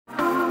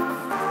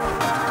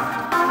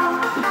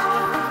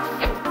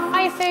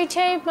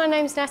FOODTUBE, my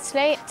name's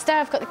Natalie. Today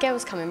I've got the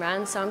girls coming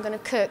round, so I'm going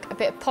to cook a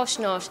bit of posh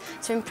nosh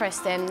to impress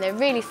them. They're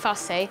really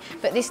fussy,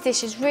 but this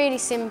dish is really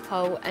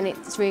simple and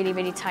it's really,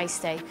 really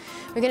tasty.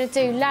 We're going to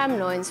do lamb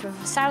loins with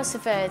salsa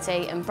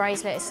verde and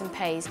braised lettuce and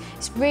peas.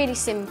 It's really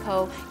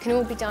simple, it can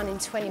all be done in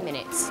 20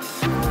 minutes.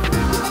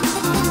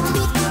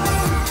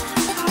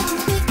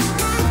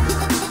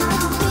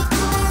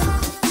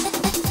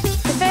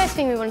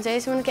 The thing we want to do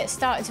is we want to get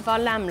started with our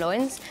lamb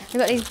loins. We've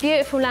got these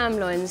beautiful lamb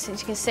loins, as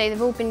you can see,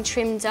 they've all been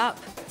trimmed up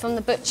from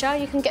the butcher.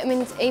 You can get them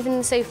in even in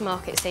the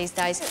supermarkets these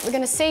days. We're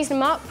going to season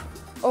them up,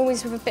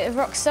 always with a bit of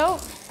rock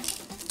salt,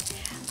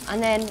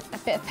 and then a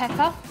bit of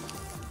pepper,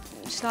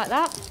 just like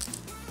that.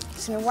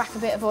 Just going to whack a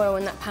bit of oil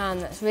in that pan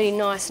that's really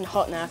nice and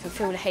hot now. I can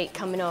feel the heat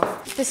coming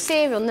off. The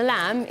sear on the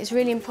lamb is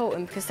really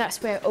important because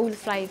that's where all the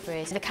flavour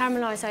is. The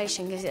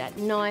caramelisation gives it that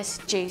nice,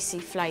 juicy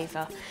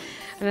flavour.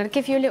 And I'll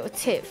give you a little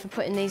tip for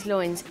putting these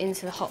loins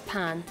into the hot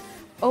pan.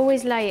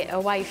 Always lay it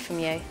away from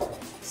you.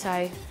 So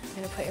I'm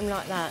going to put them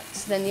like that,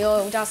 so then the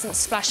oil doesn't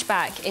splash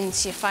back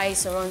into your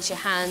face or onto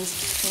your hands.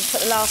 And put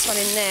the last one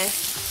in there.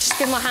 Just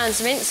give my hands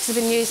a rinse because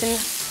I've been using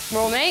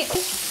raw meat.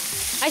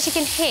 As you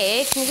can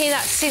hear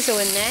that sizzle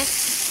in there.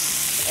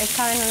 It's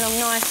going along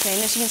nicely,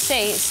 and as you can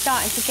see, it's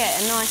starting to get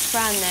a nice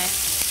brown there.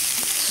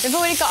 We've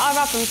already got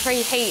our oven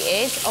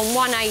preheated on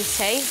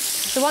 180.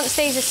 So once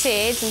these are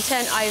seared and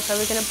turned over,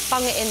 we're going to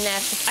bung it in there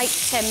for 8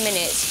 to 10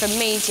 minutes for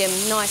medium,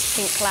 nice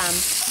pink lamb.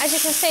 As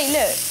you can see,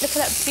 look at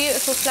that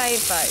beautiful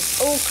flavour. It's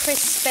all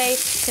crispy,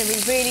 it's going to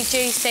be really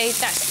juicy.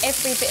 That's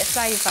every bit of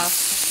flavour.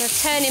 I'm going to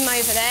turn him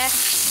over there,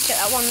 get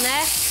that one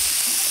there.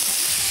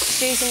 Just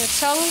using the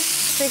tongs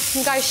so we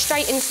can go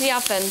straight into the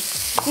oven.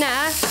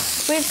 Now,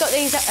 we've got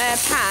these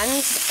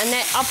pans and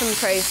they're oven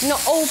proof.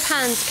 Not all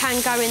pans can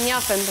go in the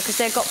oven because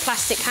they've got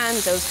plastic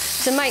handles,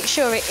 so make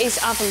sure it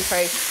is oven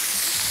proof.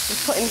 We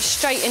put him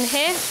straight in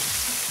here.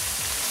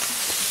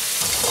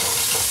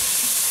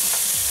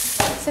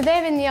 So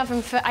they're in the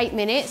oven for 8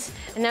 minutes,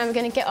 and now we're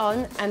going to get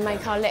on and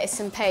make our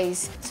lettuce and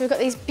peas. So we've got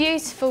these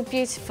beautiful,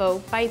 beautiful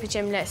baby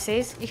gem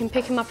lettuces. You can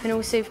pick them up in all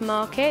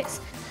supermarkets.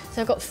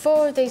 So I've got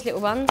 4 of these little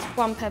ones,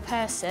 1 per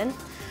person.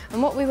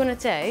 And what we want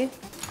to do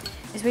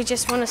is we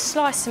just want to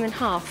slice them in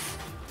half,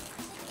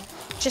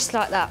 just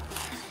like that.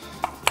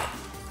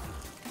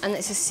 And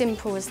it's as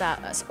simple as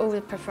that. That's all the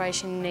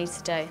preparation you need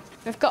to do.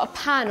 We've got a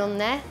pan on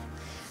there,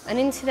 and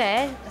into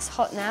there, it's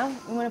hot now,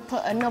 we want to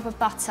put a knob of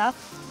butter.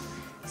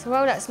 So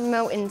while that's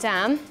melting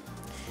down,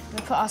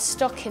 we'll put our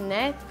stock in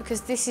there,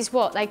 because this is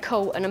what they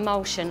call an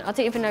emulsion. I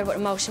didn't even know what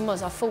emulsion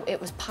was, I thought it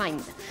was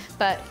paint.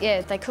 But yeah,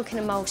 they cook in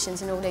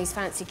emulsions in all these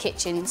fancy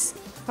kitchens.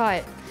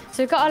 Right,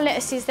 so we've got our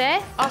lettuces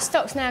there. Our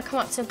stock's now come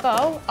up to a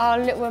boil, our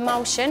little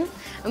emulsion,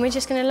 and we're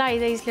just going to lay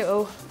these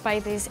little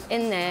babies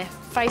in there,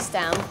 face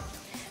down,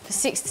 for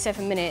 6 to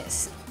 7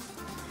 minutes.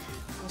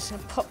 I'm just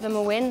going to pop them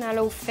all in, they'll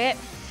all fit.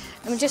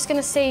 And we're just going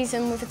to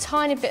season with a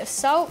tiny bit of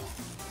salt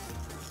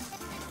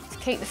to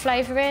keep the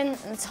flavour in,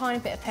 and a tiny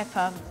bit of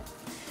pepper.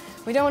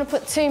 We don't want to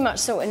put too much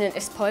salt in at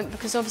this point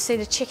because obviously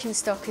the chicken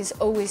stock is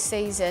always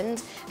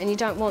seasoned and you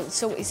don't want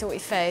salty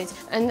food.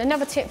 And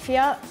another tip for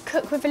you,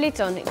 cook with a lid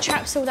on. It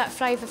traps all that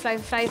flavour. So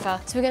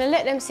we're going to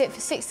let them sit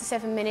for 6 to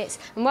 7 minutes,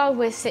 and while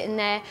we're sitting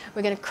there,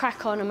 we're going to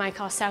crack on and make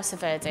our salsa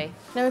verde.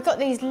 Now we've got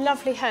these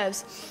lovely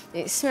herbs.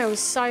 It smells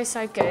so,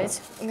 so good.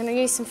 I'm going to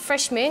use some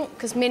fresh mint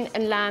because mint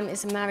and lamb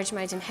is a marriage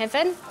made in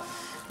heaven.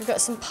 We've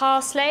got some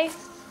parsley,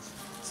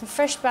 some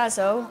fresh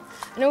basil,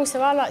 and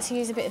also I like to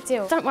use a bit of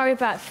dill. Don't worry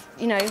about,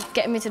 you know,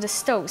 getting rid of the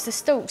stalks. The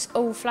stalks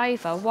all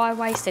flavour. Why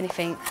waste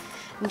anything?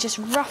 And just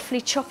roughly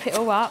chop it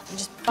all up and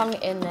just bung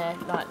it in there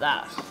like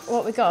that.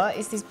 What we got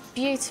is these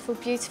beautiful,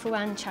 beautiful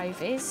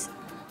anchovies.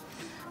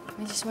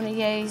 We just want to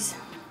use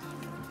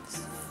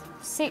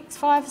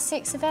 5 or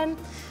 6 of them.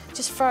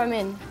 Just throw them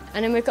in.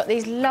 And then we've got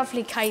these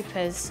lovely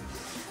capers.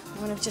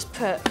 I'm going to just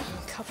put a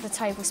couple of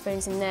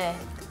tablespoons in there.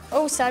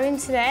 Also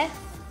into there,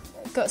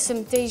 we've got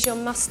some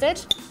Dijon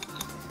mustard.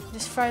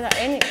 Just throw that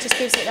in, it just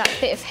gives it that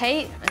bit of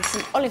heat, and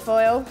some olive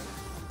oil.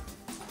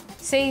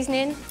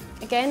 Seasoning,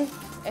 again,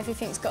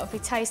 everything's got to be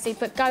tasty,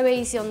 but go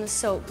easy on the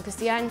salt because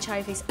the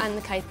anchovies and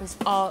the capers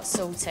are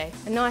salty.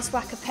 A nice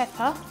whack of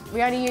pepper.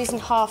 We're only using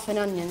half an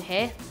onion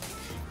here.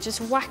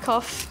 Just whack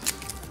off,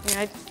 you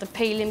know, the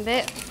peeling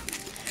bit.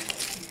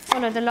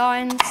 Follow the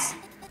lines.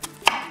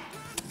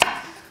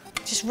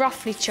 Just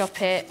roughly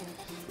chop it.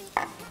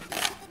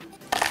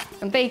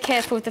 And be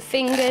careful with the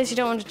fingers, you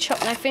don't want to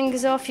chop no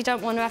fingers off, you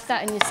don't want to have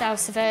that in your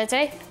salsa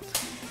verde.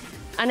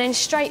 And then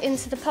straight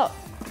into the pot,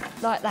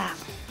 like that.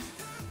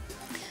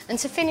 And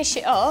to finish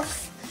it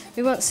off,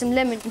 we want some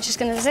lemon. I'm just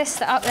going to zest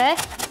that up there,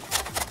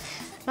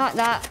 like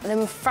that, and then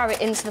we'll throw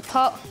it into the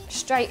pot,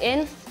 straight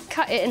in,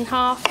 cut it in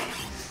half.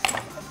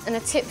 And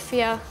a tip for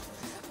you,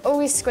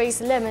 always squeeze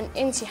the lemon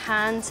into your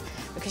hand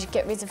because you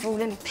get rid of all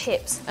them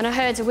pips. And I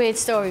heard a weird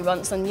story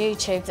once on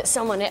YouTube that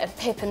someone ate a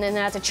pip and then they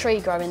had a tree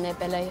grow in their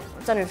belly.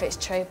 I don't know if it's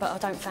true, but I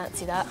don't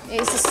fancy that.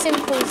 It's as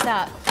simple as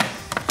that.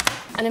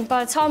 And then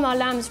by the time our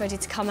lamb's ready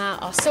to come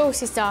out, our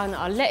sauce is done,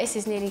 our lettuce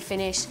is nearly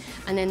finished,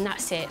 and then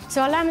that's it.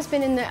 So our lamb's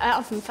been in the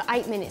oven for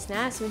 8 minutes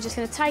now, so we're just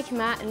going to take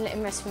him out and let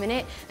him rest for a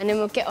minute, and then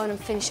we'll get on and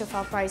finish off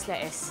our braised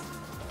lettuce.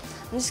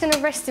 I'm just going to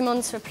rest him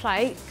onto a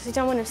plate, because we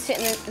don't want him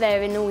sitting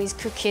there in all his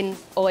cooking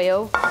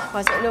oil,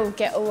 otherwise it'll all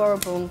get all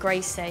horrible and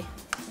greasy.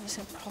 I'm just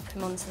going to pop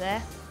him onto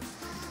there.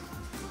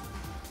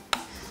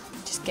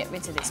 Just get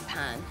rid of this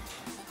pan.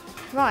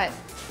 Right,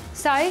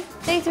 so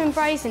these have been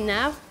braising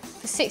now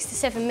for 6 to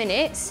 7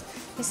 minutes.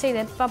 You can see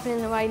they're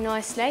bubbling away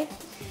nicely.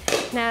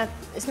 Now,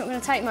 it's not going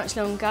to take much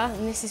longer,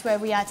 and this is where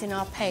we add in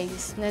our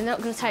peas. And they're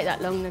not going to take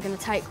that long, they're going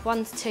to take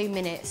 1 to 2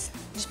 minutes.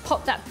 Just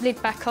pop that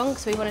lid back on,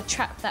 because we want to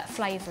trap that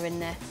flavour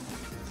in there.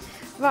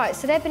 Right,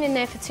 so they've been in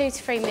there for 2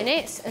 to 3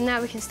 minutes, and now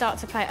we can start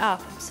to plate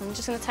up. So I'm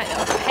just going to take that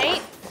off the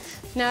heat.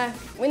 Now,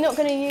 we're not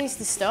going to use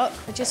the stock,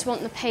 I just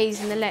want the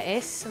peas and the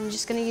lettuce. So I'm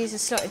just going to use a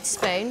slotted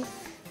spoon,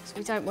 because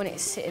we don't want it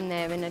sitting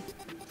there in a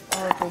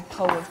horrible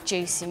pool of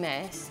juicy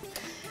mess.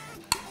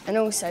 And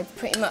also,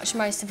 pretty much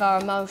most of our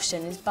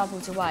emulsion is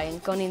bubbled away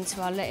and gone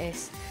into our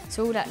lettuce.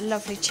 So all that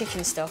lovely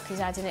chicken stock is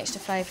adding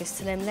extra flavours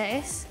to them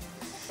lettuce.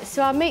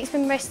 So our meat's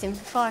been resting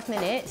for 5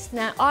 minutes.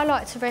 Now, I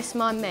like to rest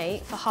my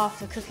meat for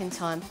half the cooking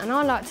time, and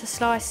I like to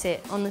slice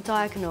it on the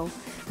diagonal,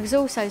 because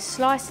also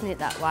slicing it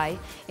that way,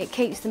 it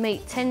keeps the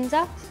meat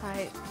tender.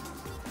 So,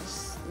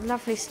 just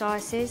lovely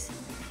slices.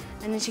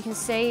 And as you can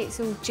see, it's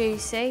all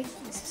juicy.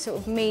 It's a sort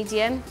of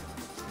medium.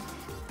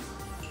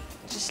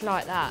 Just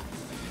like that.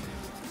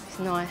 It's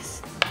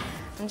nice.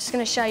 I'm just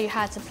going to show you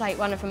how to plate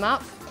one of them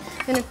up.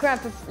 I'm going to grab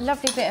a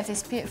lovely bit of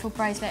this beautiful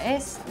braised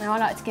lettuce. Now I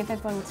like to give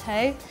everyone 2,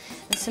 and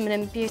some of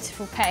them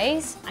beautiful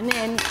peas. And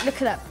then look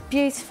at that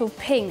beautiful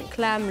pink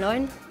lamb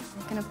loin.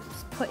 I'm going to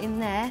put in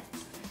there.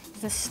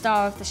 It's the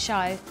star of the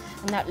show.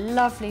 And that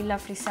lovely,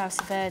 lovely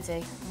Salsa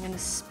Verde. I'm going to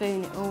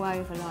spoon it all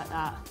over like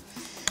that.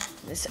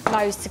 There's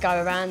loads to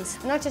go around.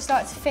 And I just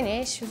like to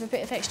finish with a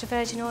bit of extra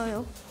virgin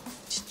oil,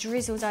 just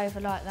drizzled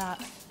over like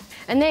that.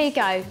 And there you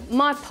go,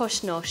 my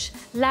posh nosh.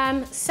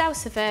 Lamb,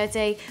 Salsa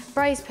Verde,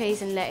 braised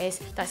peas and lettuce.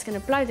 That's going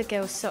to blow the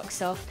girls'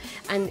 socks off,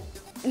 and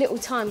little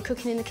time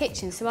cooking in the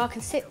kitchen, so I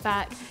can sit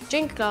back,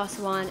 drink a glass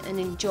of wine and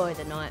enjoy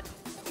the night.